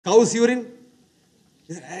Cow's urine,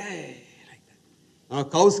 hey, like that. Now,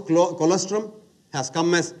 cow's colostrum has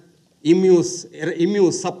come as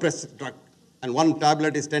immunosuppressed drug, and one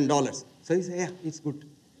tablet is $10. So you say, yeah, it's good.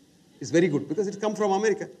 It's very good because it's come from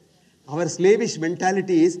America. Our slavish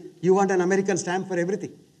mentality is, you want an American stamp for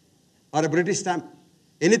everything, or a British stamp.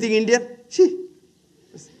 Anything Indian, she.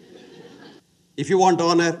 If you want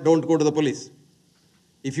honor, don't go to the police.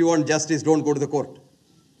 If you want justice, don't go to the court.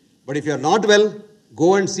 But if you are not well,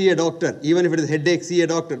 go and see a doctor. Even if it is headache, see a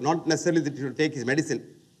doctor. Not necessarily that you should take his medicine,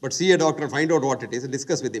 but see a doctor, find out what it is, and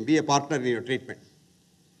discuss with him. Be a partner in your treatment.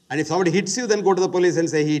 And if somebody hits you, then go to the police and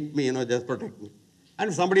say, he hit me, just protect me. And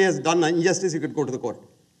if somebody has done injustice, you could go to the court.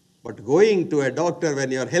 But going to a doctor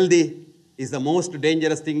when you are healthy is the most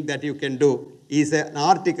dangerous thing that you can do. Is an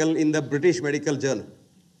article in the British Medical Journal.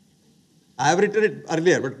 I have written it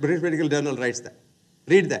earlier, but British Medical Journal writes that.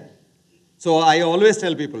 Read that. So I always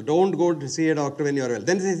tell people, don't go to see a doctor when you are well.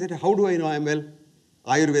 Then they say, how do I know I am well?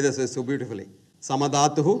 Ayurveda says so beautifully.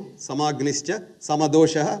 Samadhatuhu, samagnischa,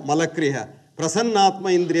 samadoshaha, malakriha, prasannatma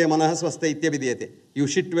indriya manaha swastha ityavidiyate. You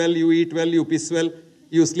shit well, you eat well, you piss well,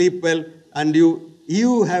 you sleep well, and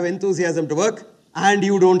you have enthusiasm to work, and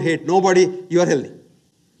you don't hate nobody, you are healthy.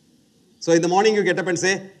 So in the morning you get up and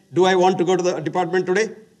say, do I want to go to the department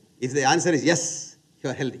today? If the answer is yes, you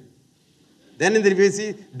are healthy. Then in the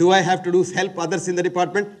review, do I have to help others in the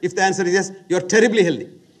department? If the answer is yes, you are terribly healthy.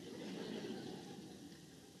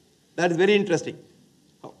 That is very interesting.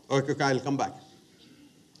 Okay, I will come back.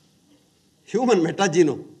 Human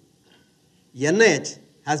metagenome. NIH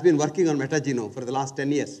has been working on metagenome for the last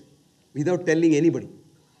 10 years without telling anybody.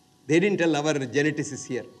 They didn't tell our geneticists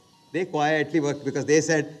here. They quietly worked because they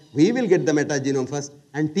said, we will get the metagenome first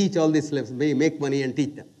and teach all these slaves, make money and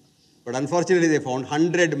teach them. But unfortunately, they found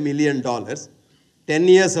 $100 million, 10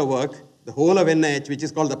 years of work, the whole of NIH, which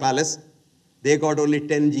is called the palace, they got only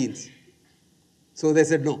 10 genes. So they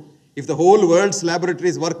said, no. If the whole world's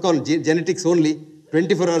laboratories work on genetics only,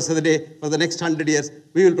 24 hours a day for the next 100 years,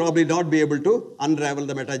 we will probably not be able to unravel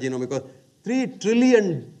the metagenome because 3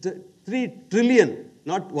 trillion,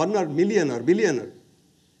 not 1 or million or billion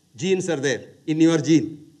genes are there in your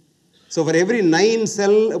gene. So for every 1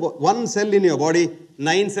 cell in your body,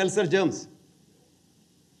 9 cells are germs.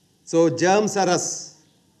 So germs are us.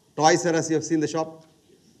 Toys are us, you have seen the shop.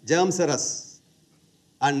 Germs are us.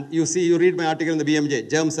 And you read my article in the BMJ,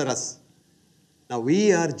 germs are us. Now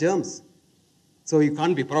we are germs. So you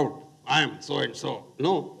can't be proud. I am so and so.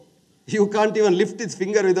 No. You can't even lift his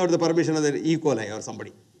finger without the permission of the E. coli or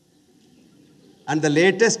somebody. And the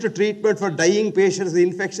latest treatment for dying patients with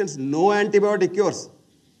infections, no antibiotic cures.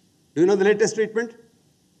 Do you know the latest treatment?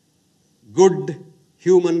 Good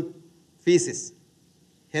human feces.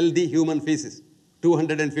 Healthy human feces.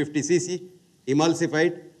 250 cc,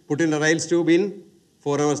 emulsified, put in a Ryle's tube in,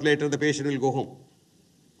 4 hours later the patient will go home.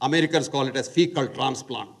 Americans call it as fecal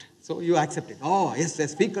transplant. So you accept it. Oh,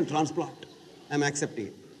 yes, fecal transplant. I'm accepting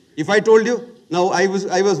it. If I told you, now I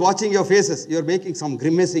was watching your faces, you're making some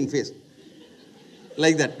grimacing face.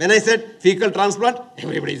 Like that. When I said fecal transplant,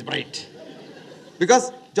 everybody is bright.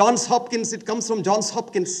 Because Johns Hopkins, it comes from Johns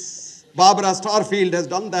Hopkins. Barbara Starfield has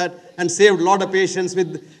done that and saved a lot of patients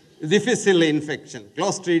with difficile infection,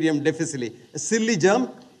 Clostridium difficile. A silly germ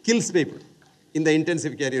kills people in the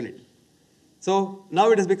intensive care unit. So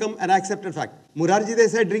now it has become an accepted fact. Murarji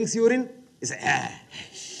Desai drinks urine, he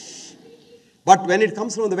says, But when it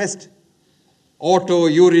comes from the West, auto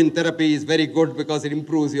urine therapy is very good because it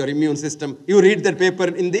improves your immune system. You read that paper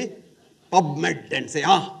in the PubMed and say,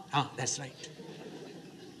 that's right.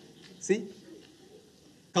 See?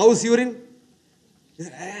 Cow's urine, like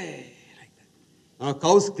that. Now,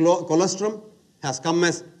 cow's colostrum has come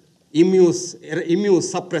as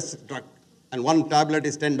immunosuppressed drug, and one tablet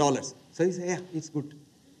is $10. So you say, yeah, it's good.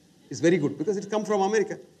 It's very good because it's come from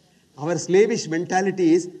America. Our slavish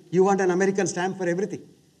mentality is, you want an American stamp for everything,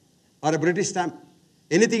 or a British stamp.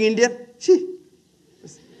 Anything Indian, she.